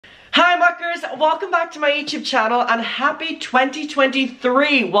rockers, welcome back to my YouTube channel and happy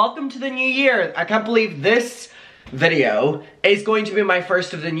 2023. Welcome to the new year. I can't believe this video is going to be my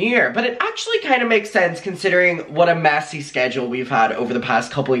first of the new year, but it actually kind of makes sense considering what a messy schedule we've had over the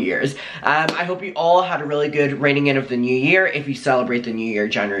past couple of years. I hope you all had a really good reining in of the new year if you celebrate the new year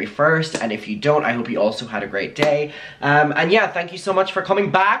January 1st, and if you don't, I hope you also had a great day. And yeah, thank you so much for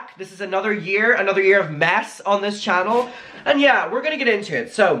coming back. This is another year of mess on this channel, and yeah, we're gonna get into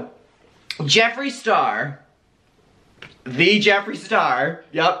it. So, Jeffree Star, the Jeffree Star,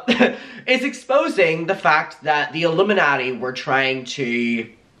 yep, is exposing the fact that the Illuminati were trying to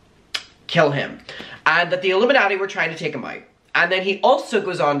kill him, and that the Illuminati were trying to take him out. And then he also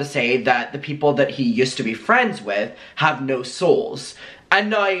goes on to say that the people that he used to be friends with have no souls. And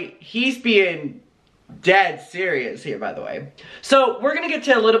now, he's being dead serious here, by the way. So, we're gonna get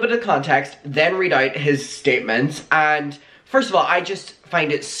to a little bit of context, then read out his statements, and first of all, I just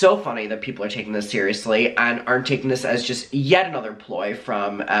find it so funny that people are taking this seriously and aren't taking this as just yet another ploy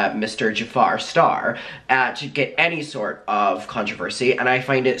from Mr. Jeffree Star to get any sort of controversy. And I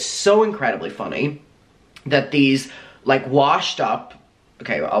find it so incredibly funny that these, like, washed up,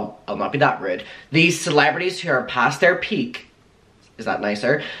 okay, I'll not be that rude, these celebrities who are past their peak, is that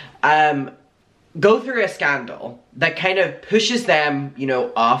nicer, go through a scandal that kind of pushes them, you know,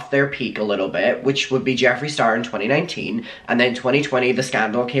 off their peak a little bit, which would be Jeffree Star in 2019, and then 2020 the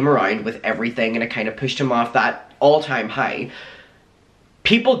scandal came around with everything and it kind of pushed him off that all-time high.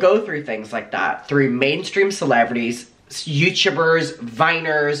 People go through things like that through mainstream celebrities, YouTubers,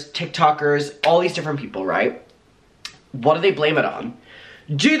 Viners, TikTokers, all these different people, right? What do they blame it on?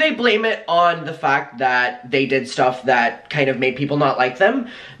 Do they blame it on the fact that they did stuff that kind of made people not like them?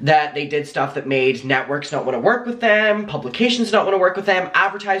 That they did stuff that made networks not want to work with them, publications not want to work with them,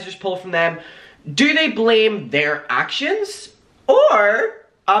 advertisers pull from them? Do they blame their actions? Or,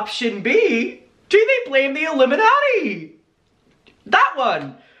 option B, do they blame the Illuminati? That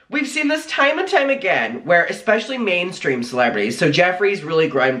one! We've seen this time and time again, where especially mainstream celebrities, so Jeffree's really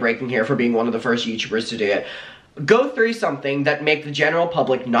groundbreaking here for being one of the first YouTubers to do it, go through something that make the general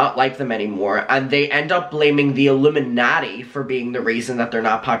public not like them anymore, and they end up blaming the Illuminati for being the reason that they're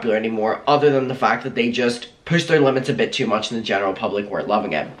not popular anymore, other than the fact that they just pushed their limits a bit too much and the general public weren't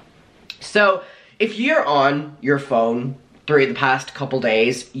loving it. So, if you're on your phone through the past couple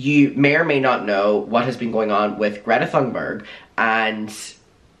days, you may or may not know what has been going on with Greta Thunberg and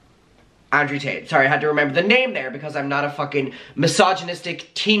Andrew Tate. Sorry, I had to remember the name there because I'm not a fucking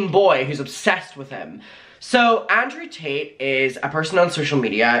misogynistic teen boy who's obsessed with him. So, Andrew Tate is a person on social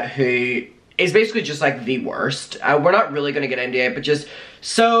media who is basically just like the worst. We're not really going to get into it, but just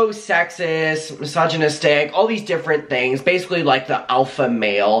so sexist, misogynistic, all these different things. Basically like the alpha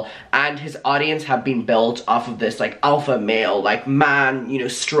male, and his audience have been built off of this like alpha male, like man, you know,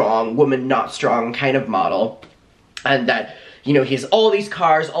 strong, woman not strong kind of model. And that, you know, he has all these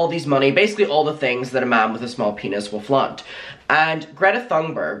cars, all these money, basically all the things that a man with a small penis will flaunt. And Greta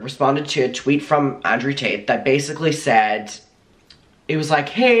Thunberg responded to a tweet from Andrew Tate that basically said, it was like,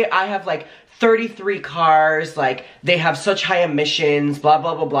 hey, I have like 33 cars, like, they have such high emissions, blah,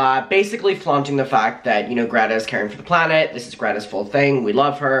 blah, blah, blah. Basically flaunting the fact that, you know, Greta is caring for the planet, this is Greta's full thing, we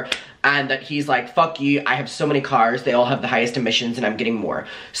love her. And that he's like, fuck you, I have so many cars, they all have the highest emissions and I'm getting more.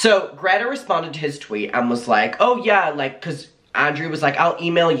 So Greta responded to his tweet and was like, oh yeah, like, cause Andrew was like, I'll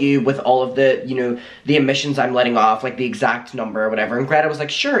email you with all of the, you know, the emissions I'm letting off, like the exact number or whatever. And Greta was like,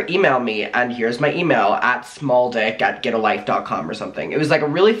 sure, email me, and here's my email at smalldick@getalife.com or something. It was like a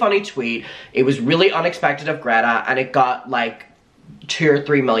really funny tweet. It was really unexpected of Greta, and it got like 2 or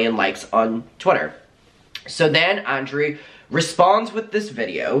 3 million likes on Twitter. So then Andrew responds with this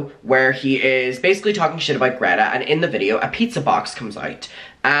video where he is basically talking shit about Greta, and in the video a pizza box comes out.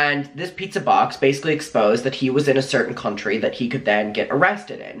 And this pizza box basically exposed that he was in a certain country that he could then get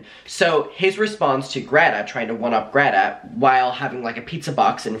arrested in. So his response to Greta, trying to one-up Greta, while having like a pizza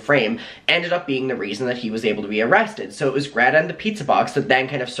box in frame, ended up being the reason that he was able to be arrested. So it was Greta and the pizza box that then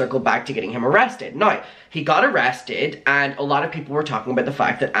kind of circled back to getting him arrested. Now, he got arrested, and a lot of people were talking about the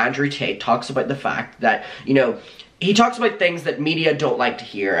fact that Andrew Tate talks about the fact that, you know, he talks about things that media don't like to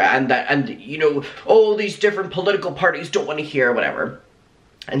hear, and you know, all these different political parties don't want to hear, whatever.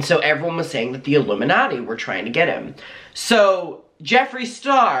 And so everyone was saying that the Illuminati were trying to get him. So Jeffree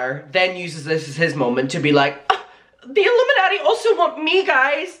Star then uses this as his moment to be like, the Illuminati also want me,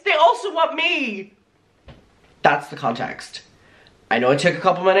 guys. They also want me. That's the context. I know it took a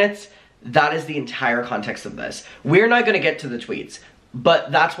couple minutes. That is the entire context of this. We're not going to get to the tweets,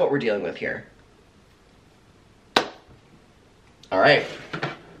 but that's what we're dealing with here. Alright.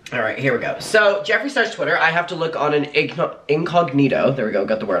 Alright, here we go. So, Jeffree Star's Twitter, I have to look on an incognito, there we go,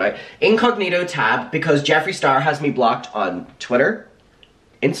 got the word out, incognito tab, because Jeffree Star has me blocked on Twitter,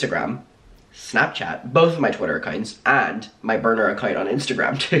 Instagram, Snapchat, both of my Twitter accounts, and my burner account on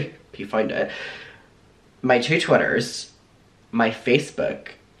Instagram too, if you find it. My 2 Twitters, my Facebook,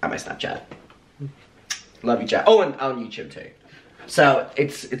 and my Snapchat. Love you, Jeff. Oh, and on YouTube too. So,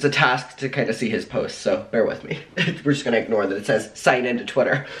 it's a task to kind of see his posts, so bear with me. We're just gonna ignore that it says sign into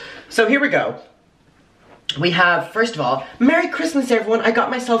Twitter. So here we go. We have, first of all, Merry Christmas everyone, I got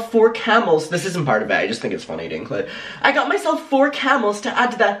myself 4 camels. This isn't part of it, I just think it's funny to include. I got myself 4 camels to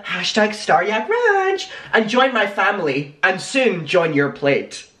add to the hashtag Staryak Ranch and join my family and soon join your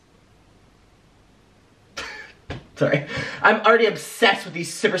plate. Sorry. I'm already obsessed with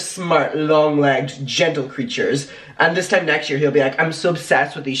these super smart, long-legged, gentle creatures. And this time next year, he'll be like, I'm so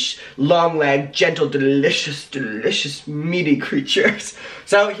obsessed with these long-legged, gentle, delicious, delicious, meaty creatures.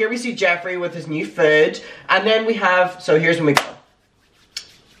 So here we see Jeffree with his new food. And then we have, so here's when we go.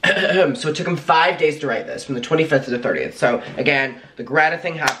 So it took him 5 days to write this, from the 25th to the 30th. So again, the Greta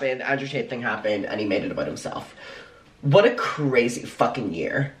thing happened, Andrew Tate thing happened, and he made it about himself. What a crazy fucking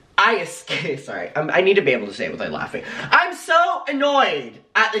year. Sorry, I need to be able to say it without laughing. I'm so annoyed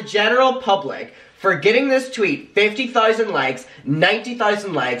at the general public for getting this tweet 50,000 likes,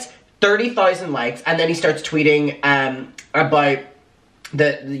 90,000 likes, 30,000 likes, and then he starts tweeting about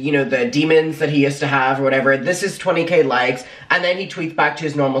the demons that he used to have or whatever. This is 20k likes, and then he tweets back to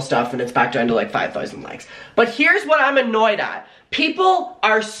his normal stuff and it's back down to like 5,000 likes. But here's what I'm annoyed at. People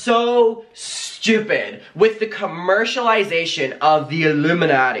are so stupid with the commercialization of the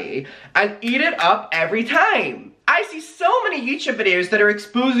Illuminati and eat it up every time. I see so many YouTube videos that are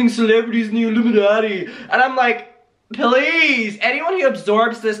exposing celebrities in the Illuminati, and I'm like, please, anyone who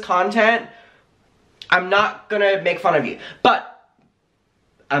absorbs this content, I'm not gonna make fun of you. But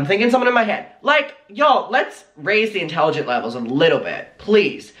I'm thinking something in my head. Like, yo, let's raise the intelligence levels a little bit,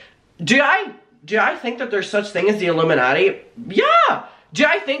 please. Do I think that there's such thing as the Illuminati? Yeah! Do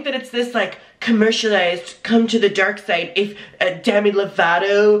I think that it's this, like, commercialized, come to the dark side if Demi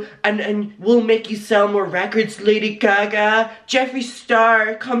Lovato, and we'll make you sell more records, Lady Gaga, Jeffree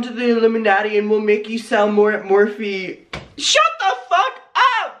Star, come to the Illuminati and we'll make you sell more Morphe. Shut the fuck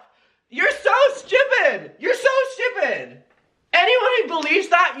up! You're so stupid! You're so stupid! Anyone who believes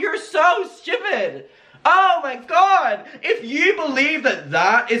that, you're so stupid! Oh my god! If you believe that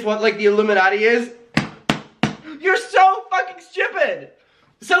that is what, like, the Illuminati is, you're so fucking stupid!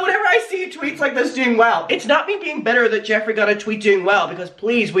 So whenever I see tweets like this doing well, it's not me being bitter that Jeffree got a tweet doing well, because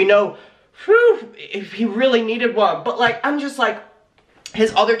please, we know, whew, if he really needed one. But, like, I'm just like,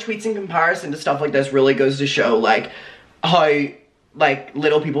 his other tweets in comparison to stuff like this really goes to show, like, how, like,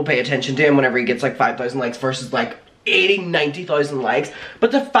 little people pay attention to him whenever he gets, like, 5,000 likes versus, like, 80, 90,000 likes.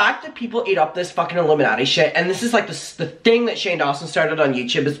 But the fact that people eat up this fucking Illuminati shit, and this is like the thing that Shane Dawson started on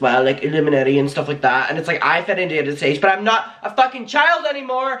YouTube as well, like Illuminati and stuff like that, and it's like, I fed into it at this age, but I'm not a fucking child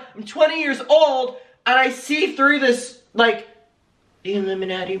anymore, I'm 20 years old, and I see through this, like, the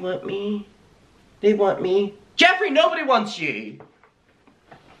Illuminati want me, they want me. Jeffree, nobody wants you.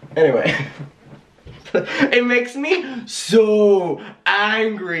 Anyway. It makes me so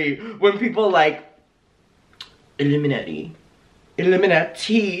angry when people, like, Illuminati,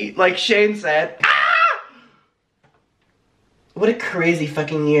 like Shane said. Ah! What a crazy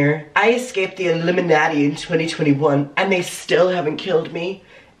fucking year. I escaped the Illuminati in 2021 and they still haven't killed me.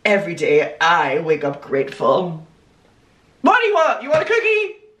 Every day I wake up grateful. What do you want? You want a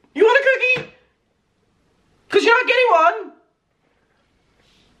cookie? You want a cookie? Cause you're not getting one.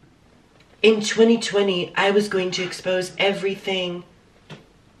 In 2020, I was going to expose everything.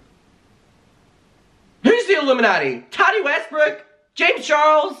 Who's the Illuminati? Tati Westbrook? James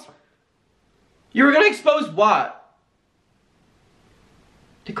Charles? You were gonna expose what?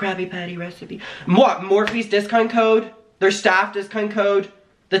 The Krabby Patty recipe. What? Morphe's discount code? Their staff discount code?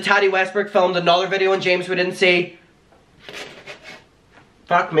 The Tati Westbrook filmed another video on James we didn't see?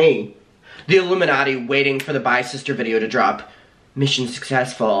 Fuck me. The Illuminati waiting for the Bye Sister video to drop. Mission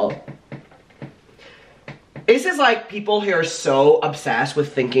successful. This is like people who are so obsessed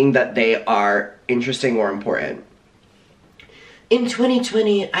with thinking that they are interesting or important. In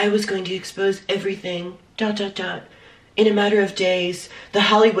 2020, I was going to expose everything, ... In a matter of days, the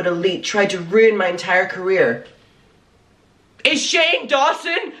Hollywood elite tried to ruin my entire career. Is Shane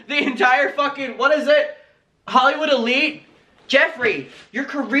Dawson the entire fucking, what is it? Hollywood elite? Jeffree, your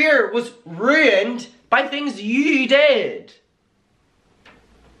career was ruined by things you did.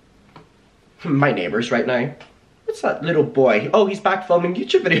 My neighbors right now. What's that little boy? Oh, he's back filming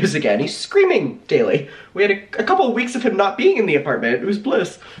YouTube videos again. He's screaming daily. We had a couple of weeks of him not being in the apartment. It was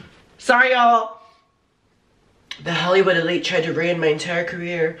bliss. Sorry, y'all. The Hollywood elite tried to ruin my entire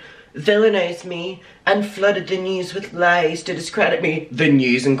career, villainized me, and flooded the news with lies to discredit me. The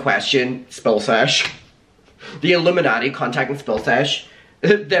news in question, Spill Sesh. The Illuminati contacting Spill Sesh.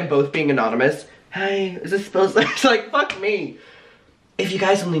 Them both being anonymous. Hey, is this Spill Sesh? Like, fuck me. If you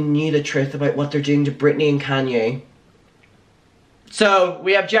guys only knew the truth about what they're doing to Britney and Kanye. So,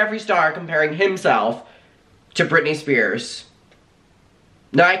 we have Jeffree Star comparing himself to Britney Spears.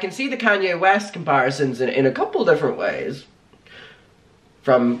 Now, I can see the Kanye West comparisons in a couple different ways.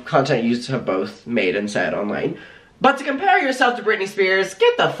 From content you have both made and said online. But to compare yourself to Britney Spears,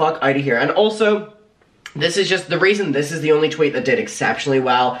 get the fuck out of here. And also, this is just, the reason this is the only tweet that did exceptionally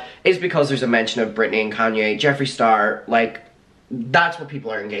well is because there's a mention of Britney and Kanye. Jeffree Star, like, that's what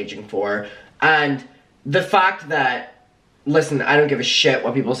people are engaging for. And the fact that, listen, I don't give a shit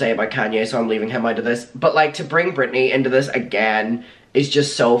what people say about Kanye, so I'm leaving him out of this. But, like, to bring Britney into this again is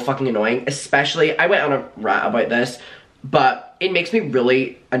just so fucking annoying. Especially, I went on a rant about this, but it makes me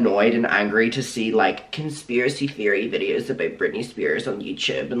really annoyed and angry to see, like, conspiracy theory videos about Britney Spears on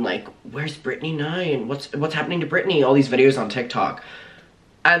YouTube. And, like, where's Britney now? And what's happening to Britney? All these videos on TikTok.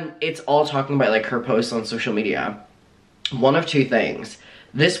 And it's all talking about, like, her posts on social media. One of two things.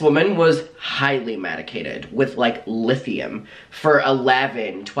 This woman was highly medicated with, like, lithium for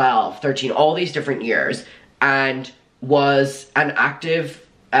 11, 12, 13, all these different years. And was an active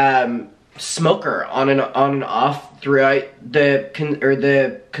smoker on and off throughout the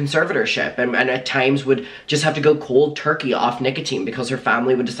conservatorship, and at times would just have to go cold turkey off nicotine because her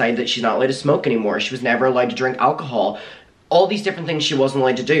family would decide that she's not allowed to smoke anymore. She was never allowed to drink alcohol. All these different things she wasn't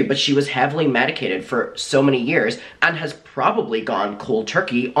allowed to do, but she was heavily medicated for so many years and has probably gone cold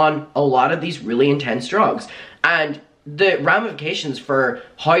turkey on a lot of these really intense drugs. And the ramifications for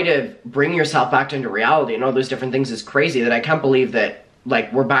how to bring yourself back into reality and all those different things is crazy, that I can't believe that,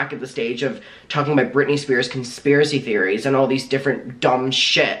 like, we're back at the stage of talking about Britney Spears conspiracy theories and all these different dumb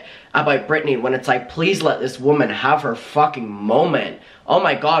shit about Britney, when it's like, please let this woman have her fucking moment. Oh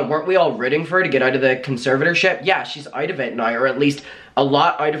my god, weren't we all rooting for her to get out of the conservatorship? Yeah, she's out of it now, or at least a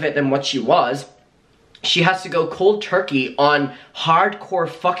lot out of it than what she was. She has to go cold turkey on hardcore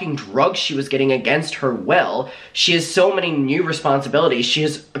fucking drugs she was getting against her will. She has so many new responsibilities. She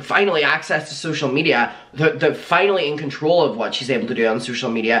has finally access to social media. They're finally in control of what she's able to do on social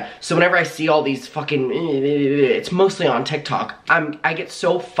media. So whenever I see all these fucking, it's mostly on TikTok, I get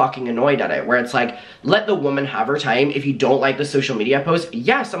so fucking annoyed at it, where it's like, let the woman have her time. If you don't like the social media posts,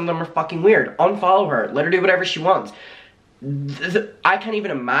 yeah, some of them are fucking weird. Unfollow her. Let her do whatever she wants. I can't even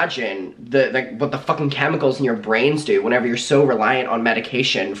imagine what the fucking chemicals in your brains do whenever you're so reliant on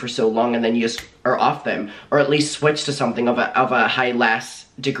medication for so long and then you just are off them, or at least switch to something of a high less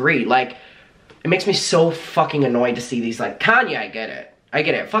degree. Like, it makes me so fucking annoyed to see these, like, Kanye, I get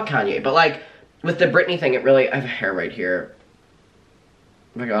it, fuck Kanye, but, like, with the Britney thing, it really, I have hair right here.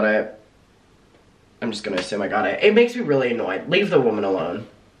 I got it. I'm just gonna assume I got it. It makes me really annoyed. Leave the woman alone.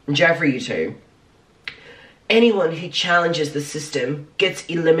 And Jeffree, you too. Anyone who challenges the system gets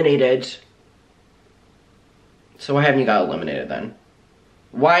eliminated. So why haven't you got eliminated then?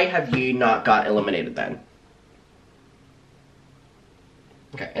 Why have you not got eliminated then?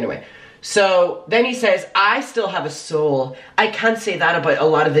 Okay, anyway. So then he says, I still have a soul. I can't say that about a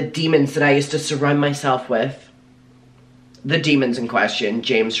lot of the demons that I used to surround myself with. The demons in question,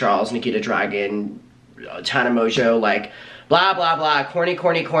 James Charles, Nikita Dragon, Tana Mojo, like, blah, blah, blah, corny,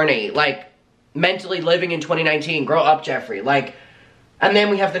 corny, corny. Like, mentally living in 2019. Grow up, Jeffree. Like, and then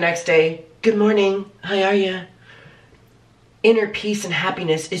we have the next day, good morning, how are ya? Inner peace and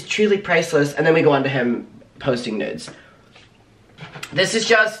happiness is truly priceless. And then we go on to him posting nudes. This is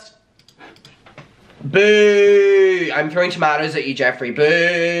just, boo. I'm throwing tomatoes at you, Jeffree.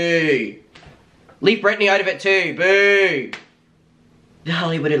 Boo. Leave Britney out of it too. Boo. The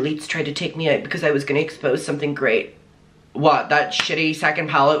Hollywood elites tried to take me out because I was going to expose something great. What, that shitty second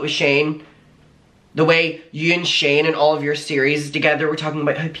palette with Shane? The way you and Shane and all of your series together were talking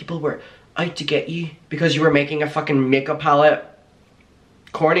about how people were out to get you because you were making a fucking makeup palette.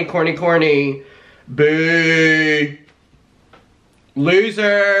 Corny, corny, corny. Boo.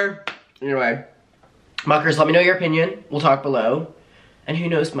 Loser. Anyway. Muckers, let me know your opinion. We'll talk below. And who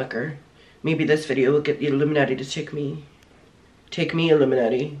knows, Mucker? Maybe this video will get the Illuminati to take me. Take me,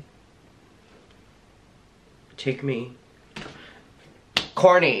 Illuminati. Take me.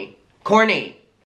 Corny. Corny.